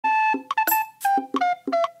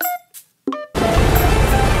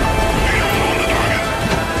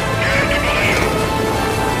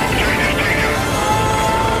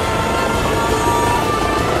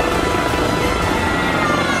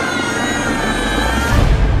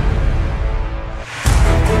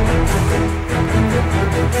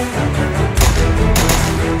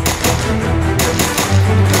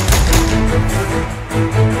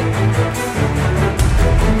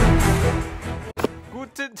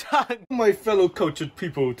doesnt. My fellow cultured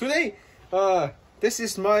people, today, this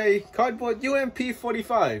is my cardboard UMP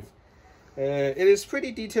 45. It is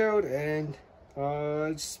pretty detailed and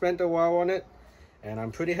I spent a while on it and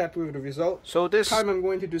I'm pretty happy with the result. So this time I'm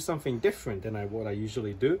going to do something different than what I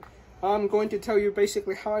usually do. I'm going to tell you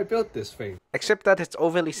basically how I built this thing. Except that it's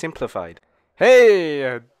overly simplified.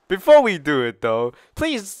 Hey, before we do it though,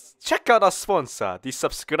 please check out our sponsor, the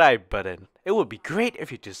subscribe button. It would be great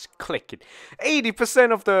if you just click it.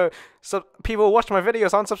 80% of the people who watch my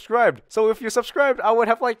videos aren't subscribed. So if you subscribed, I would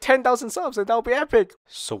have like 10,000 subs and that would be epic.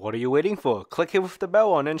 So what are you waiting for? Click it with the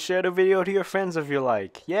bell on and share the video to your friends if you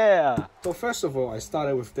like. Yeah. So first of all, I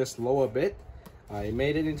started with this lower bit. I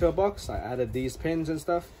made it into a box. I added these pins and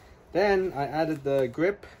stuff. Then I added the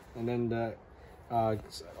grip and then the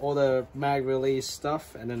all the mag release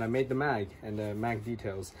stuff, and then I made the mag and the mag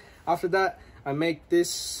details. After that, I made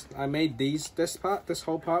this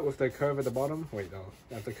whole part with the curve at the bottom. Wait, no,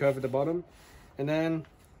 I have the curve at the bottom. And then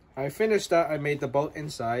I finished that. I made the bolt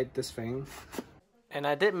inside this thing. And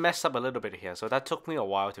I did mess up a little bit here, so that took me a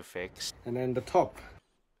while to fix. And then the top.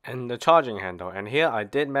 And the charging handle. And here I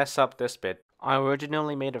did mess up this bit. I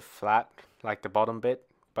originally made it flat, like the bottom bit,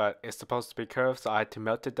 but it's supposed to be curved, so I had to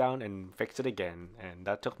melt it down and fix it again. And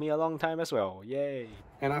that took me a long time as well. Yay.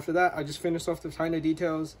 And after that, I just finished off the tiny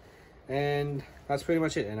details. And that's pretty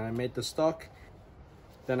much it. And I made the stock.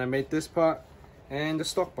 Then I made this part and the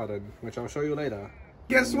stock button, which I'll show you later.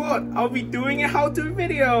 Guess what? I'll be doing a how-to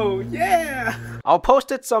video. Yeah! I'll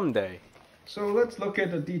post it someday. So let's look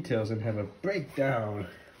at the details and have a breakdown.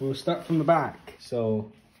 We'll start from the back.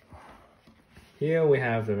 So here we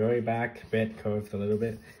have the very back bit curved a little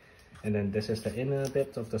bit. And then this is the inner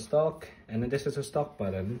bit of the stock. And then this is the stock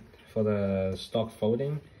button for the stock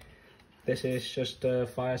folding. This is just the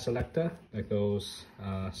fire selector that goes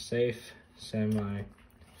safe, semi,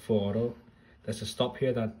 full auto. There's a stop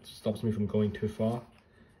here that stops me from going too far.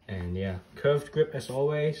 And yeah, curved grip as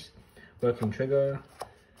always, working trigger.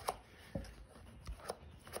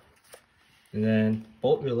 And then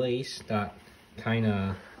bolt release that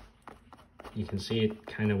kinda, you can see it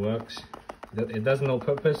kinda works. It does no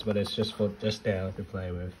purpose, but it's just there to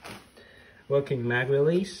play with. Working mag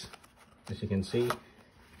release, as you can see,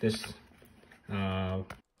 this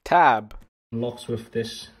tab locks with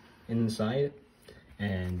this inside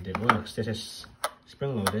and it works. This is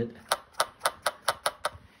spring loaded.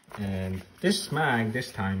 And this mag,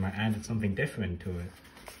 this time I added something different to it.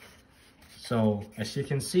 So as you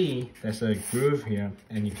can see, there's a groove here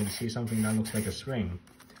and you can see something that looks like a spring,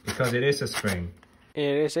 because it is a spring. It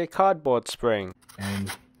is a cardboard spring. And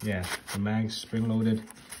yeah, the mag's spring loaded,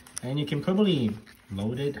 and you can probably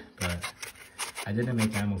load it, but I didn't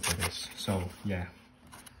make ammo for this, so yeah.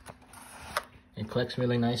 It clicks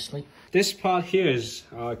really nicely. This part here is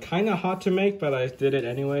kind of hard to make, but I did it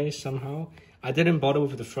anyway somehow. I didn't bother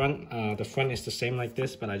with the front. The front is the same like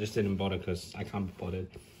this, but I just didn't bother because I can't be bothered.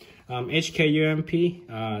 H&K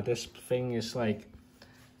UMP, this thing is like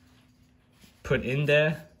put in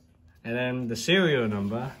there. And then the serial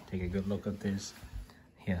number, take a good look at this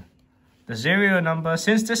here. The serial number,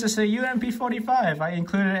 since this is a UMP 45, I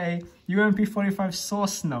included a UMP 45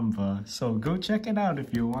 source number. So go check it out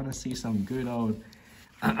if you want to see some good old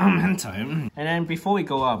hentai. And then before we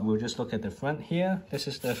go up, we'll just look at the front here. This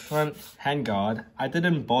is the front handguard. I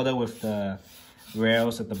didn't bother with the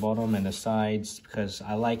rails at the bottom and the sides because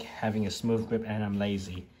I like having a smooth grip and I'm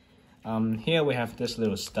lazy. Here we have this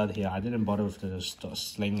little stud here. I didn't bother with the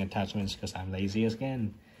sling attachments because I'm lazy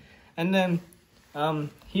again. And then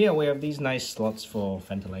here we have these nice slots for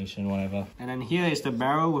ventilation, whatever. And then here is the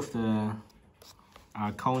barrel with the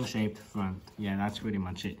cone-shaped front. Yeah, that's pretty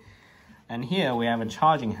much it. And here we have a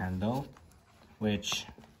charging handle, which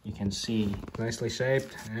you can see nicely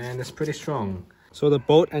shaped and it's pretty strong. So the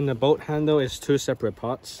bolt and the bolt handle is two separate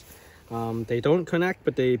parts. They don't connect,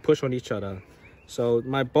 but they push on each other. So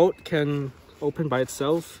my bolt can open by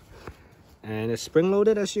itself, and it's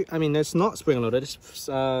spring-loaded it's not spring-loaded, it's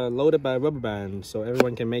loaded by a rubber band, so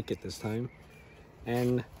everyone can make it this time.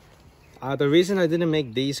 And the reason I didn't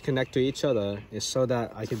make these connect to each other is so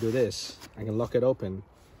that I can do this. I can lock it open,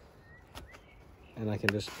 and I can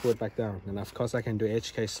just pull it back down. And of course I can do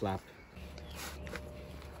HK slap.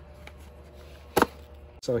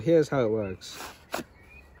 So here's how it works.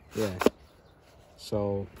 Yeah.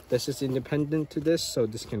 So this is independent to this, so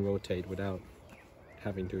this can rotate without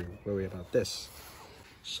having to worry about this.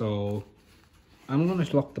 So I'm going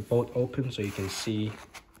to lock the bolt open so you can see.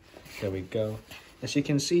 There we go. As you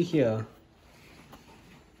can see here,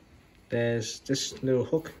 there's this little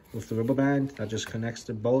hook with the rubber band that just connects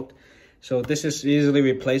the bolt. So this is easily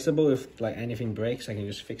replaceable. If like anything breaks, I can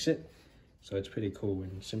just fix it. So it's pretty cool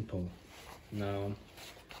and simple. Now,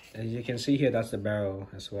 as you can see here, that's the barrel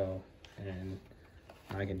as well. And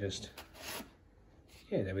I can just,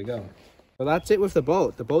 yeah, there we go. So that's it with the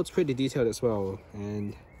bolt. The bolt's pretty detailed as well.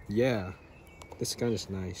 And yeah, this gun is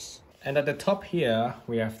nice. And at the top here,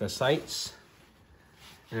 we have the sights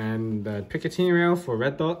and the Picatinny rail for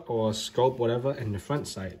red dot or scope, whatever, in the front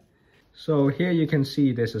sight. So here you can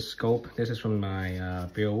see there's a scope. This is from my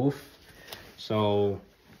Beowulf. So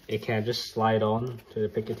it can just slide on to the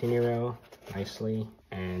Picatinny rail nicely.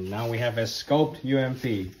 And now we have a scoped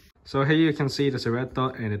UMP. So here you can see there's a red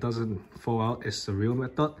dot and it doesn't fall out. It's the real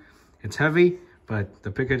red dot. It's heavy, but the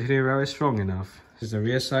Picatinny rail is strong enough. This is the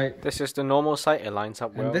rear sight. This is the normal sight. It lines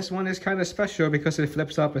up well. And this one is kind of special because it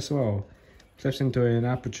flips up as well. Flips into an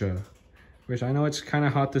aperture, which I know it's kind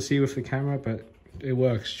of hard to see with the camera, but it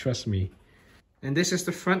works, trust me. And this is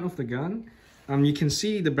the front of the gun. You can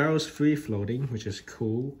see the barrel's free floating, which is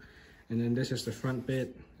cool. And then this is the front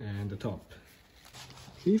bit and the top.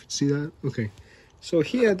 Can you even see that? Okay. So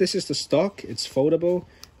here, this is the stock. It's foldable.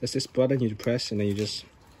 There's this button you press and then you just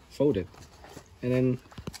fold it. And then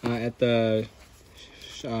at the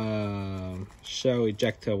shell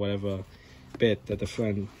ejector, whatever bit at the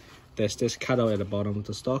front, there's this cutout at the bottom of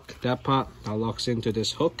the stock. That part now locks into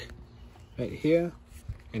this hook right here,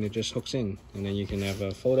 and it just hooks in, and then you can have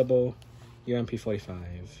a foldable UMP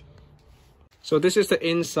 45. So this is the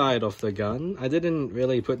inside of the gun. I didn't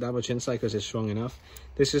really put that much inside because it's strong enough.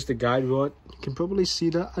 This is the guide rod. You can probably see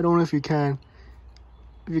that. I don't know if you can.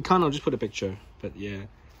 If you can't, I'll just put a picture. But yeah,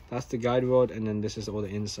 that's the guide rod, and then this is all the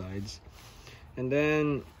insides. And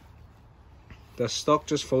then the stock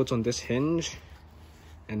just folds on this hinge.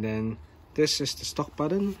 And then this is the stock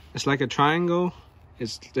button. It's like a triangle.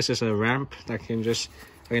 This is a ramp that I can just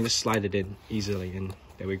slide it in easily, and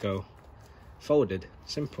there we go. Folded,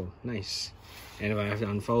 simple, nice. And if I have to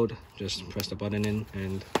unfold, just press the button in,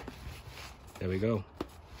 and there we go.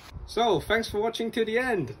 So thanks for watching to the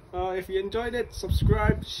end. If you enjoyed it,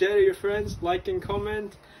 subscribe, share to your friends, like and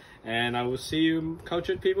comment, and I will see you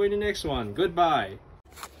cultured people in the next one. Goodbye.